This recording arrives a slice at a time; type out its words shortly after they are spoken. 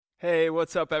Hey,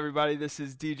 what's up, everybody? This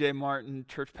is DJ Martin,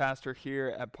 church pastor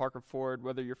here at Parker Ford.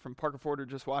 Whether you're from Parker Ford or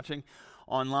just watching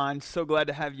online, so glad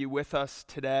to have you with us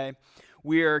today.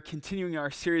 We are continuing our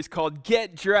series called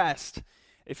Get Dressed.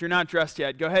 If you're not dressed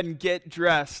yet, go ahead and get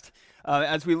dressed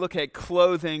as we look at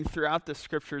clothing throughout the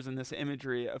scriptures and this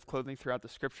imagery of clothing throughout the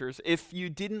scriptures. If you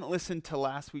didn't listen to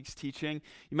last week's teaching,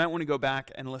 you might want to go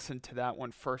back and listen to that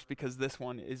one first because this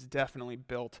one is definitely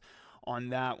built on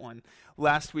that one.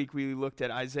 Last week we looked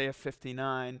at Isaiah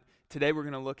 59. Today we're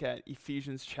going to look at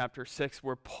Ephesians chapter 6,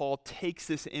 where Paul takes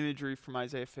this imagery from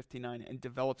Isaiah 59 and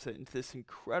develops it into this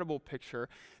incredible picture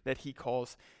that he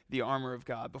calls the armor of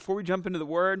God. Before we jump into the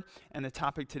word and the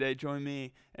topic today, join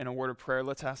me in a word of prayer.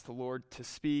 Let's ask the Lord to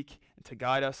speak and to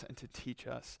guide us and to teach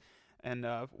us. And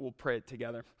we'll pray it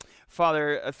together.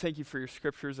 Father, thank you for your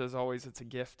scriptures. As always, it's a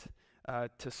gift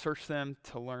to search them,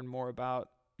 to learn more about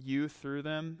you through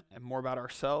them and more about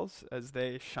ourselves as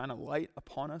they shine a light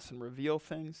upon us and reveal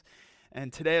things.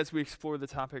 And today, as we explore the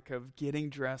topic of getting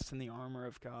dressed in the armor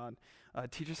of God,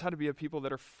 teach us how to be a people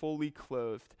that are fully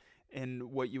clothed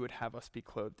in what you would have us be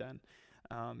clothed in.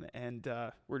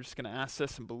 We're just going to ask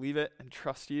this and believe it and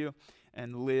trust you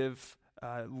and live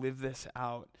this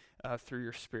out through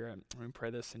your Spirit. And we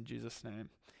pray this in Jesus' name.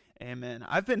 Amen.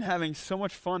 I've been having so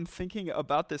much fun thinking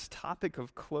about this topic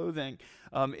of clothing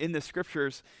in the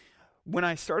scriptures. When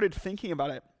I started thinking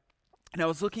about it, and I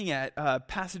was looking at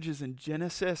passages in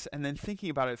Genesis and then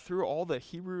thinking about it through all the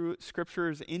Hebrew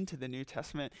scriptures into the New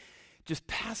Testament, just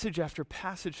passage after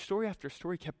passage, story after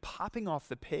story kept popping off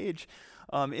the page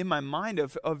in my mind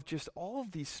of just all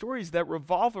of these stories that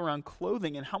revolve around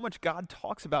clothing and how much God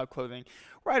talks about clothing.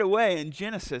 Right away in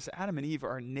Genesis, Adam and Eve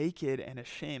are naked and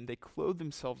ashamed. They clothe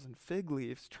themselves in fig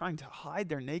leaves, trying to hide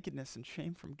their nakedness and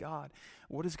shame from God.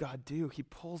 What does God do? He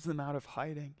pulls them out of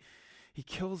hiding. He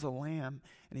kills a lamb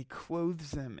and he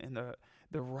clothes them in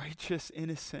the righteous,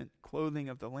 innocent clothing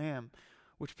of the lamb,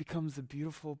 which becomes the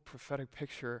beautiful prophetic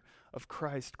picture of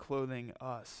Christ clothing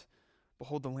us.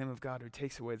 Behold the Lamb of God who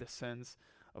takes away the sins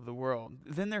of the world.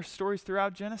 Then there's stories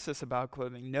throughout Genesis about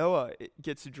clothing. Noah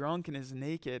gets drunk and is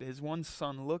naked. His one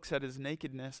son looks at his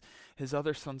nakedness. His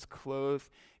other sons clothe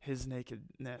his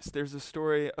nakedness. There's a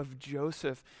story of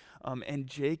Joseph and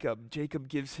Jacob. Jacob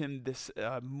gives him this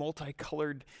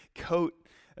multicolored coat,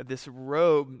 this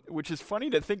robe, which is funny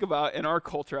to think about in our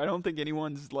culture. I don't think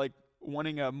anyone's like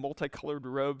wanting a multicolored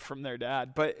robe from their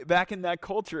dad. But back in that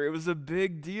culture, it was a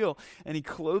big deal. And he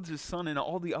clothes his son, and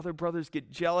all the other brothers get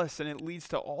jealous, and it leads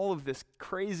to all of this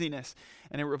craziness.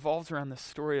 And it revolves around the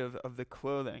story of the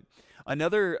clothing.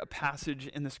 Another passage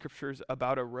in the scriptures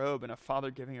about a robe and a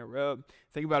father giving a robe.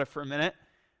 Think about it for a minute.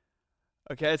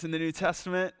 Okay, it's in the New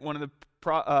Testament, one of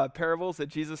the parables that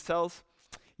Jesus tells.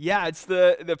 Yeah, it's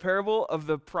the parable of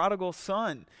the prodigal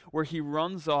son, where he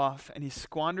runs off and he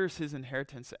squanders his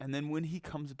inheritance. And then when he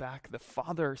comes back, the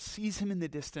father sees him in the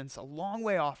distance, a long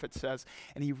way off, it says,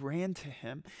 and he ran to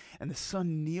him. And the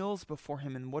son kneels before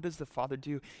him. And what does the father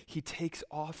do? He takes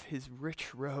off his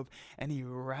rich robe and he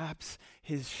wraps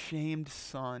his shamed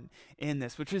son in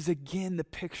this, which is again the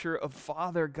picture of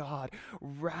Father God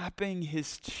wrapping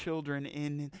his children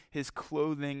in his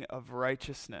clothing of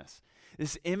righteousness.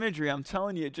 This imagery, I'm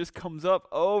telling you, it just comes up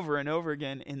over and over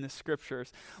again in the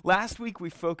scriptures. Last week we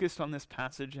focused on this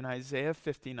passage in Isaiah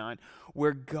 59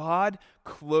 where God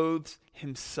clothes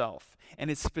himself.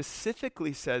 And it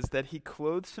specifically says that he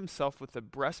clothes himself with the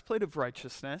breastplate of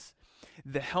righteousness,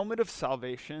 the helmet of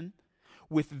salvation,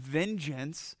 with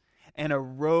vengeance, and a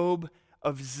robe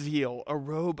of zeal, a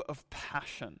robe of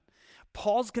passion.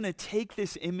 Paul's going to take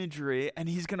this imagery and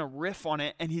he's going to riff on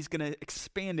it and he's going to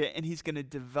expand it and he's going to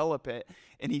develop it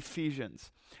in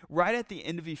Ephesians. Right at the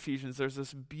end of Ephesians, there's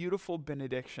this beautiful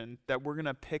benediction that we're going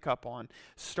to pick up on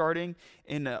starting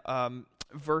in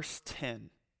verse 10.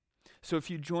 So if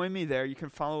you join me there, you can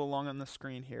follow along on the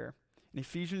screen here. In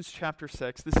Ephesians chapter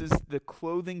 6, this is the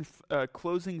closing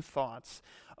thoughts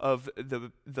of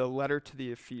the letter to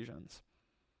the Ephesians.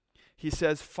 He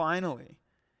says, finally,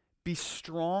 be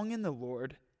strong in the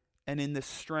Lord and in the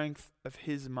strength of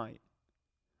his might.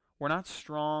 We're not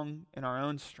strong in our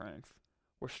own strength.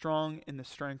 We're strong in the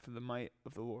strength of the might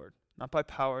of the Lord. Not by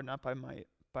power, not by might,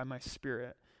 by my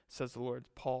spirit, says the Lord.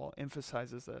 Paul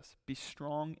emphasizes this. Be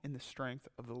strong in the strength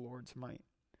of the Lord's might.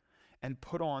 And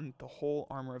put on the whole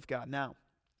armor of God. Now,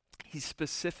 he's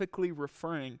specifically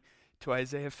referring to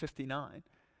Isaiah 59,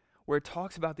 where it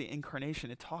talks about the incarnation.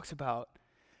 It talks about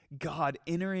God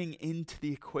entering into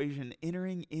the equation,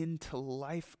 entering into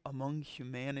life among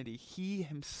humanity. He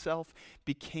himself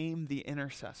became the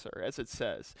intercessor, as it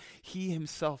says. He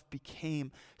himself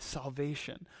became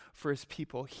salvation for his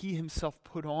people. He himself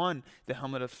put on the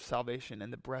helmet of salvation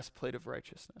and the breastplate of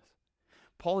righteousness.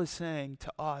 Paul is saying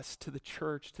to us, to the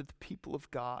church, to the people of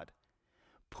God,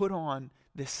 put on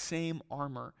the same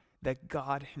armor that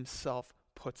God himself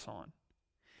puts on.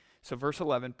 So verse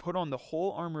 11, put on the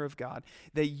whole armor of God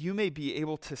that you may be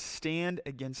able to stand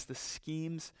against the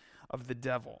schemes of the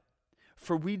devil.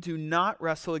 For we do not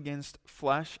wrestle against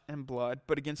flesh and blood,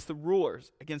 but against the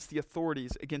rulers, against the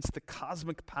authorities, against the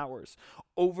cosmic powers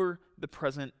over the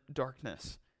present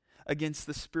darkness, against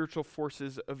the spiritual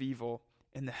forces of evil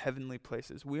in the heavenly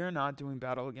places. We are not doing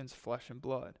battle against flesh and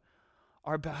blood.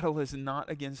 Our battle is not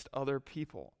against other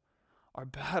people. Our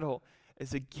battle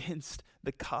is against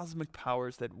the cosmic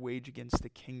powers that wage against the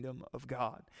kingdom of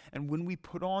God. And when we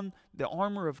put on the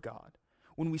armor of God,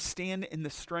 when we stand in the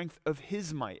strength of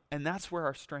his might, and that's where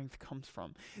our strength comes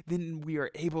from, then we are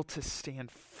able to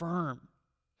stand firm.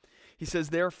 He says,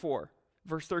 therefore,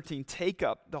 verse 13, take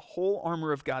up the whole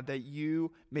armor of God that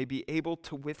you may be able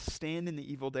to withstand in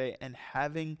the evil day, and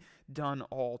having done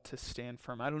all, to stand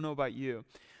firm. I don't know about you,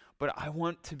 but I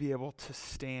want to be able to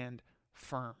stand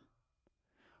firm.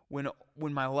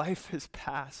 When my life has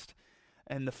passed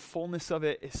and the fullness of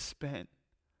it is spent,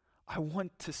 I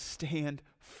want to stand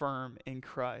firm in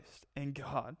Christ and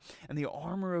God. And the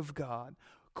armor of God,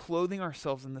 clothing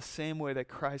ourselves in the same way that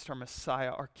Christ, our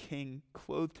Messiah, our King,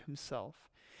 clothed himself,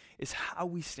 is how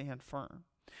we stand firm.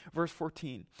 Verse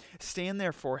 14, stand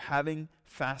therefore having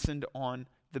fastened on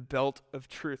the belt of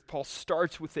truth. Paul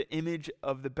starts with the image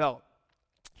of the belt.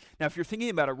 Now, if you're thinking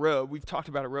about a robe, we've talked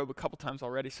about a robe a couple times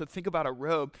already, so think about a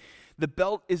robe. The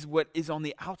belt is what is on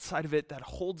the outside of it that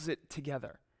holds it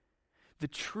together. The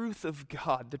truth of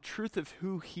God, the truth of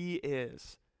who he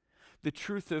is, the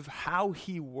truth of how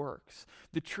he works,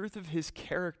 the truth of his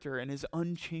character and his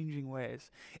unchanging ways,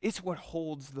 it's what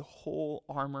holds the whole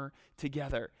armor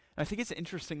together. And I think it's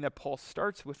interesting that Paul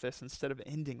starts with this instead of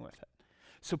ending with it.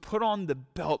 So put on the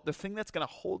belt, the thing that's going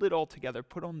to hold it all together,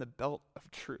 put on the belt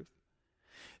of truth.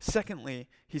 Secondly,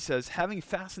 he says, having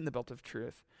fastened the belt of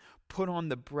truth, put on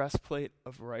the breastplate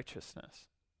of righteousness.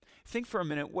 Think for a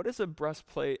minute, what does a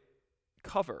breastplate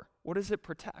cover? What does it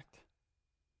protect?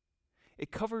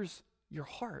 It covers your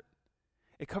heart.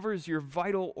 It covers your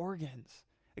vital organs.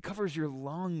 It covers your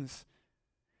lungs.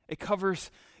 It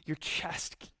covers your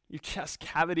chest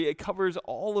cavity. It covers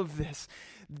all of this.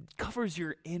 It covers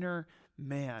your inner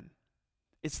man.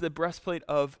 It's the breastplate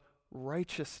of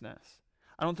righteousness.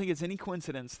 I don't think it's any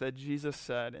coincidence that Jesus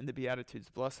said in the Beatitudes,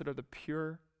 blessed are the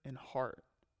pure in heart,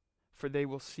 for they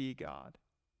will see God.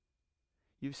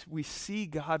 We see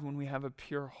God when we have a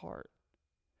pure heart.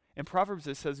 In Proverbs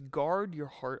it says, guard your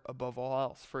heart above all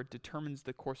else, for it determines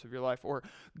the course of your life. Or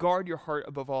guard your heart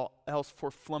above all else,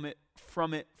 for from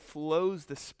it flows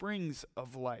the springs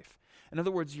of life. In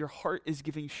other words, your heart is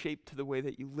giving shape to the way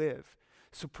that you live.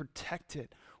 So protect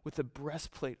it with a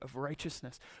breastplate of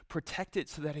righteousness. Protect it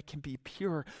so that it can be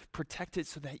pure. Protect it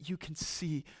so that you can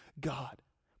see God.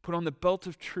 Put on the belt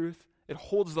of truth. It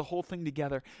holds the whole thing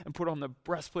together. And put on the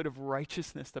breastplate of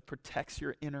righteousness that protects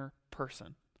your inner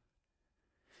person.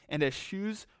 And as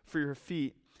shoes for your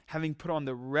feet, having put on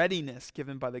the readiness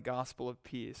given by the gospel of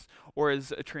peace. Or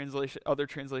as other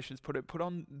translations put it, put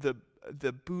on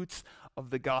the boots of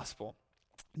the gospel.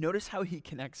 Notice how he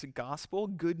connects gospel,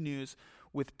 good news,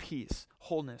 with peace,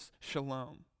 wholeness,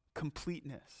 shalom,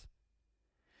 completeness.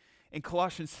 In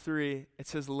Colossians 3, it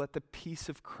says, let the peace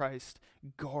of Christ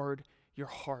guard your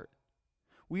heart.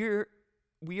 We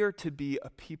are to be a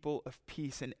people of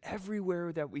peace, and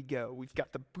everywhere that we go, we've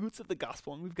got the boots of the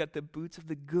gospel, and we've got the boots of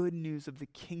the good news of the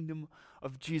kingdom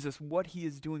of Jesus, what he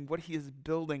is doing, what he is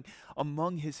building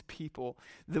among his people,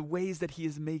 the ways that he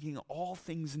is making all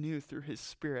things new through his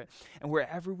Spirit. And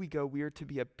wherever we go, we are to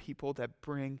be a people that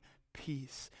bring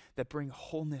peace, that bring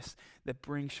wholeness, that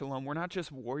bring shalom. We're not just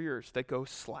warriors that go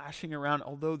slashing around,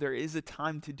 although there is a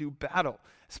time to do battle,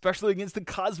 especially against the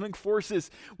cosmic forces.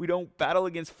 We don't battle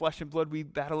against flesh and blood. We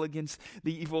battle against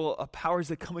the evil powers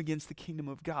that come against the kingdom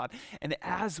of God. And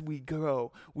as we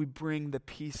go, we bring the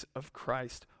peace of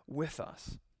Christ with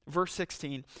us. Verse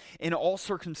 16, in all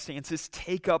circumstances,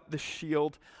 take up the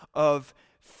shield of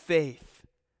faith.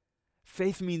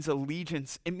 Faith means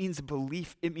allegiance. It means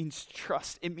belief. It means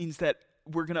trust. It means that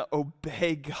we're going to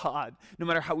obey God no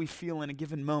matter how we feel in a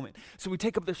given moment. So we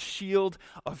take up the shield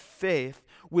of faith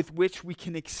with which we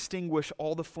can extinguish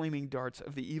all the flaming darts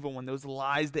of the evil one, those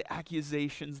lies, the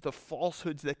accusations, the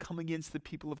falsehoods that come against the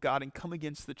people of God and come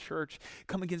against the church,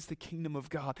 come against the kingdom of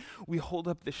God. We hold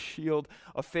up the shield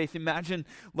of faith. Imagine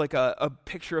like a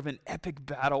picture of an epic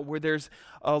battle where there's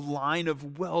a line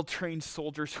of well-trained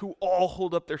soldiers who all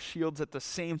hold up their shields at the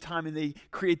same time, and they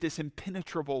create this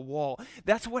impenetrable wall.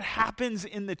 That's what happens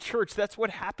in the church. That's what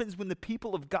happens when the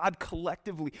people of God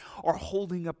collectively are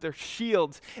holding up their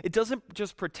shields. It doesn't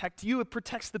just protect you, it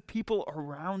protects the people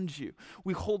around you.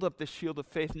 We hold up the shield of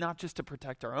faith not just to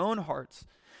protect our own hearts,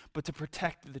 but to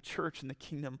protect the church and the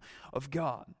kingdom of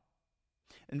God.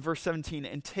 In verse 17,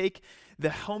 and take the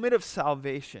helmet of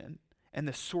salvation and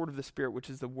the sword of the Spirit, which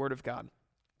is the word of God.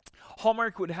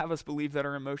 Hallmark would have us believe that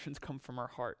our emotions come from our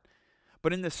heart.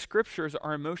 But in the scriptures,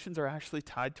 our emotions are actually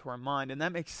tied to our mind. And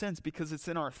that makes sense because it's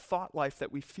in our thought life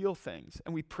that we feel things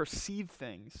and we perceive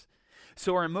things.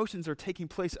 So our emotions are taking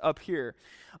place up here.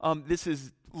 This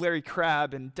is Larry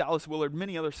Crabb and Dallas Willard,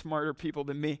 many other smarter people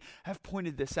than me have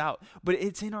pointed this out. But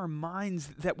it's in our minds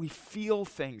that we feel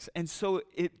things. And so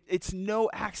it's no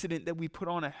accident that we put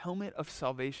on a helmet of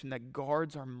salvation that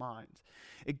guards our minds.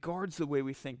 It guards the way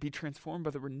we think. Be transformed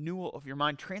by the renewal of your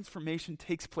mind. Transformation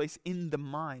takes place in the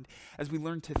mind as we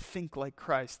learn to think like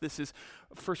Christ. This is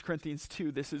 1 Corinthians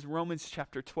 2. This is Romans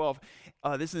chapter 12.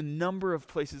 This is a number of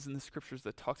places in the scriptures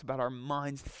that talks about our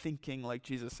minds thinking like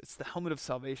Jesus. It's the helmet of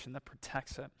salvation that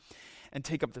protects it. And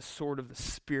take up the sword of the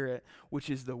Spirit, which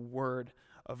is the word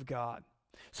of God.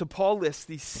 So Paul lists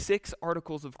these 6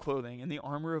 articles of clothing in the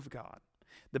armor of God.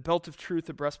 The belt of truth,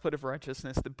 the breastplate of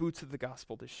righteousness, the boots of the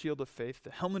gospel, the shield of faith,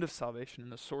 the helmet of salvation,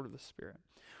 and the sword of the Spirit.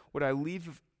 What I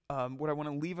want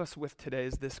to leave us with today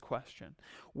is this question.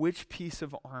 Which piece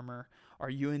of armor are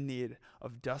you in need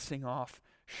of dusting off,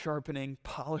 sharpening,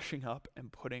 polishing up,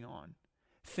 and putting on?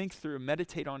 Think through,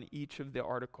 meditate on each of the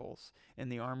articles in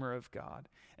the armor of God,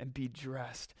 and be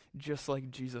dressed just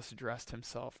like Jesus dressed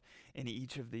himself in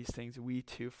each of these things. We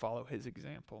too follow his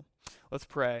example. Let's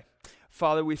pray.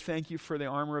 Father, we thank you for the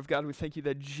armor of God. We thank you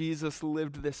that Jesus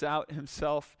lived this out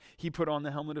himself. He put on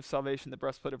the helmet of salvation, the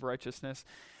breastplate of righteousness,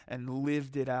 and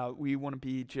lived it out. We want to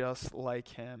be just like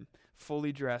him,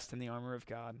 fully dressed in the armor of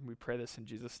God. We pray this in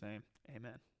Jesus' name.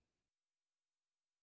 Amen.